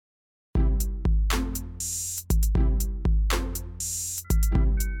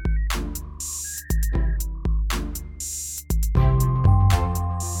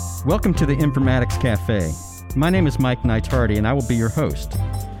Welcome to the Informatics Cafe. My name is Mike Knights-Hardy, and I will be your host.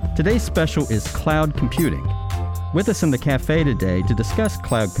 Today's special is cloud computing. With us in the cafe today to discuss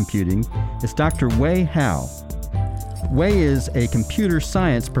cloud computing is Dr. Wei Hao. Wei is a computer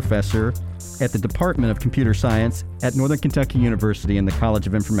science professor at the Department of Computer Science at Northern Kentucky University in the College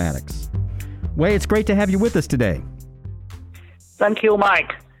of Informatics. Wei, it's great to have you with us today. Thank you,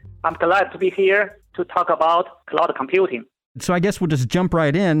 Mike. I'm glad to be here to talk about cloud computing. So I guess we'll just jump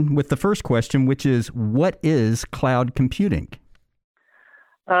right in with the first question, which is, what is cloud computing?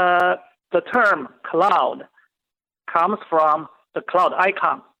 The term cloud comes from the cloud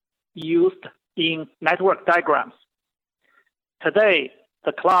icon used in network diagrams. Today,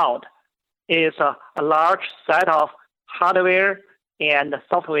 the cloud is a large set of hardware and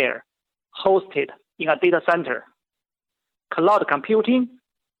software hosted in a data center. Cloud computing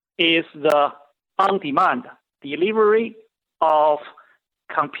is the on-demand delivery of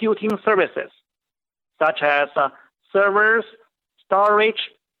computing services, such as servers, storage,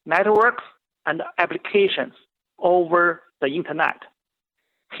 networks, and applications over the internet.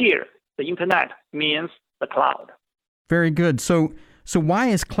 Here, the internet means the cloud. Very good. So why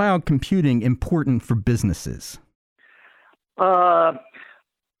is cloud computing important for businesses? Every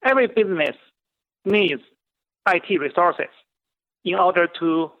business needs IT resources in order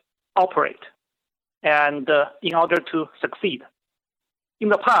to operate and in order to succeed. In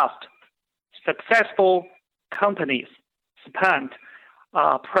the past, successful companies spent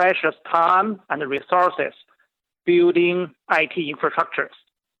precious time and resources building IT infrastructures.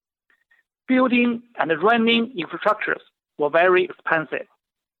 Building and running infrastructures were very expensive.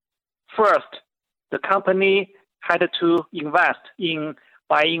 First, the company had to invest in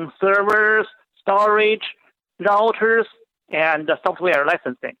buying servers, storage, routers, and software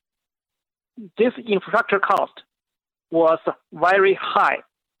licensing. This infrastructure cost was very high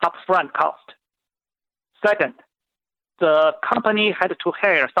upfront cost. Second, the company had to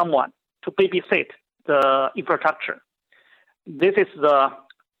hire someone to babysit the infrastructure. This is the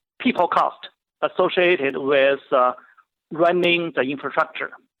people cost associated with running the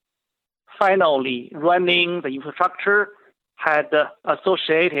infrastructure. Finally, running the infrastructure had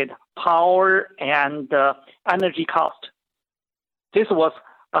associated power and energy cost. This was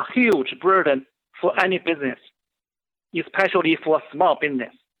a huge burden for any business, especially for a small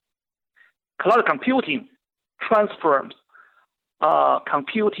business. Cloud computing transforms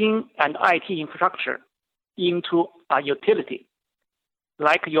computing and IT infrastructure into a utility,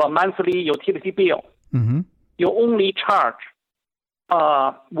 like your monthly utility bill. Mm-hmm. You only charge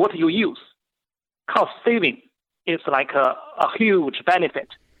what you use. Cost saving is like a huge benefit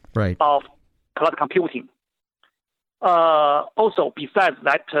Right. of cloud computing. Also, besides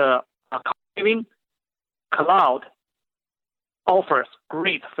that, cloud offers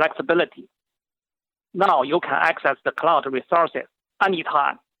great flexibility. Now you can access the cloud resources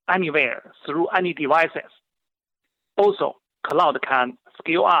anytime, anywhere, through any devices. Also, cloud can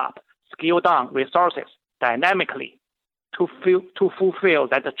scale up, scale down resources dynamically to fulfill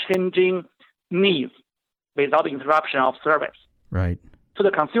that changing needs without interruption of service. Right. To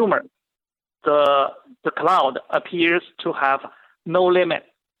the consumer, the cloud appears to have no limit.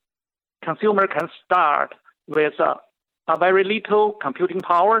 Consumer can start with a very little computing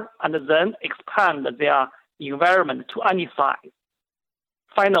power and then expand their environment to any size.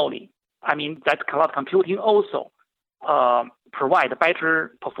 Finally, that cloud computing also provide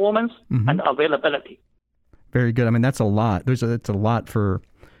better performance and availability. Very good. That's a lot. It's a lot for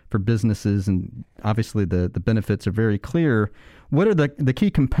businesses, and obviously the benefits are very clear. What are the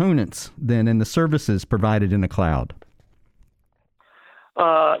key components then in the services provided in the cloud?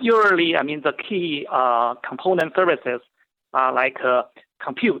 Usually, the key component services are like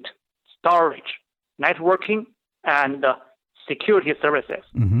compute, storage, networking, and security services.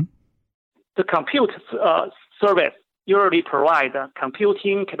 Mm-hmm. The compute service usually provide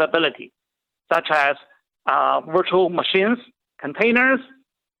computing capability, such as virtual machines, containers,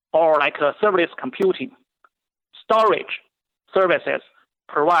 or like serverless computing. Storage services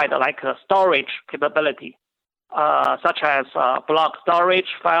provide like a storage capability, such as block storage,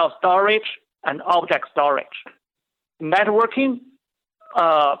 file storage, and object storage. Networking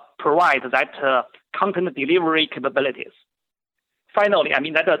provides that content delivery capabilities. Finally,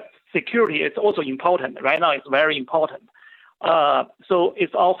 that security is also important. Right now, it's very important. So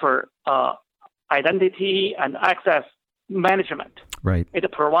it's offer identity and access management. Right. It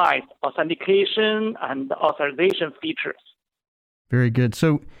provides authentication and authorization features. Very good.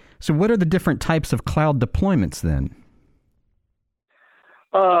 So what are the different types of cloud deployments then?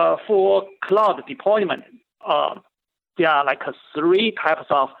 For cloud deployment, there are like three types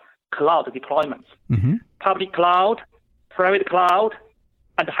of cloud deployments: Mm-hmm. public cloud, private cloud,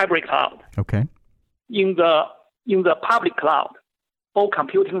 and hybrid cloud. Okay. In the public cloud, all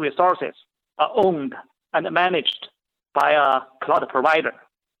computing resources are owned and managed by a cloud provider.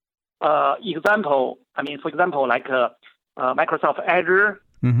 For example, like Microsoft Azure,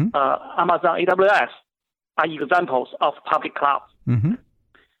 Mm-hmm. Amazon AWS are examples of public cloud. Mm-hmm.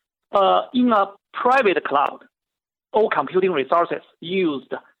 In a private cloud, all computing resources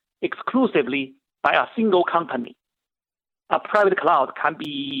used exclusively by a single company. A private cloud can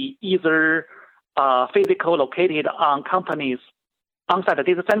be either physically located on company's on-site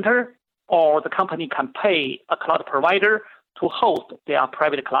data center, or the company can pay a cloud provider to host their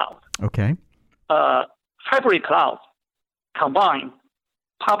private cloud. Okay. Hybrid clouds combine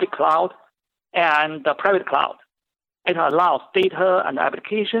public cloud and the private cloud. It allows data and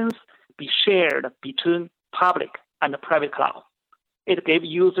applications be shared between public and private cloud. It gives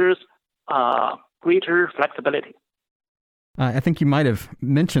users greater flexibility. I think you might have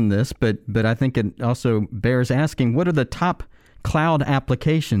mentioned this, but I think it also bears asking, what are the top cloud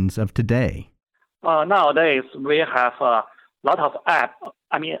applications of today? Nowadays, we have a lot of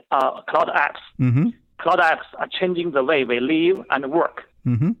cloud apps. Mm-hmm. Cloud apps are changing the way we live and work.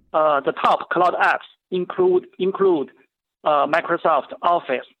 Mm-hmm. The top cloud apps include Microsoft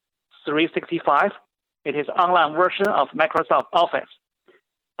Office 365. It is an online version of Microsoft Office.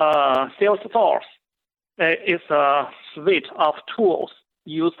 Salesforce is a suite of tools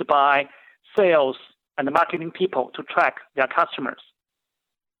used by sales and marketing people to track their customers.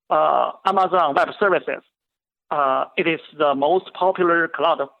 Amazon Web Services, it is the most popular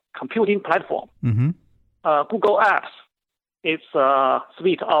cloud computing platform. Mm-hmm. Google Apps is a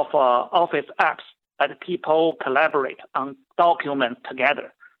suite of Office apps that people collaborate on documents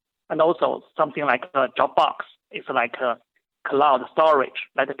together. And also something like Dropbox is like a cloud storage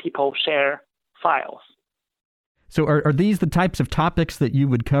that people share files. So are these the types of topics that you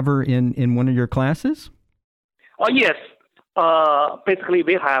would cover in one of your classes? Oh, yes. Basically,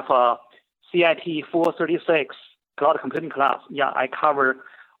 we have CIT 436 cloud computing class. Yeah, I cover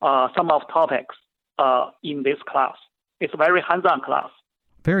some of topics in this class. It's a very hands-on class.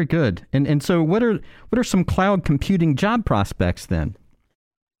 Very good. And so what are some cloud computing job prospects then?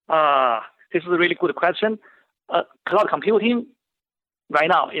 This is a really good question. Cloud computing right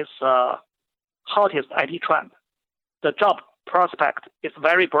now is hottest IT trend. The job prospect is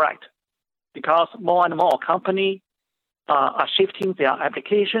very bright because more and more companies are shifting their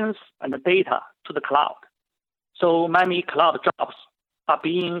applications and the data to the cloud. So many cloud jobs are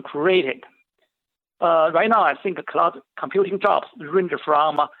being created. Right now, I think cloud computing jobs range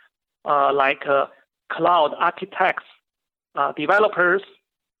from cloud architects, developers,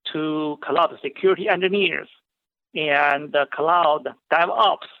 to cloud security engineers, and cloud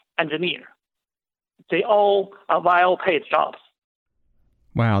DevOps engineer. They all are well-paid jobs.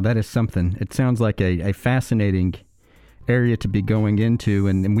 Wow, that is something. It sounds like a fascinating area to be going into,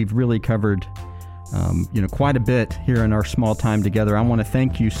 and we've really covered quite a bit here in our small time together. I want to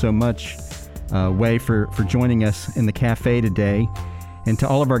thank you so much, Wei, for joining us in the cafe today. And to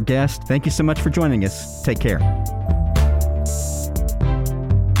all of our guests, thank you so much for joining us. Take care.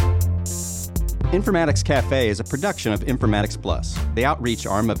 Informatics Cafe is a production of Informatics Plus, the outreach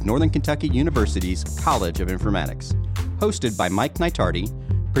arm of Northern Kentucky University's College of Informatics. Hosted by Mike Nitardi,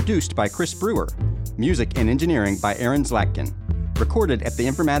 produced by Chris Brewer, music and engineering by Aaron Zlatkin. Recorded at the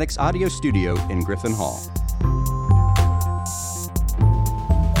Informatics Audio Studio in Griffin Hall.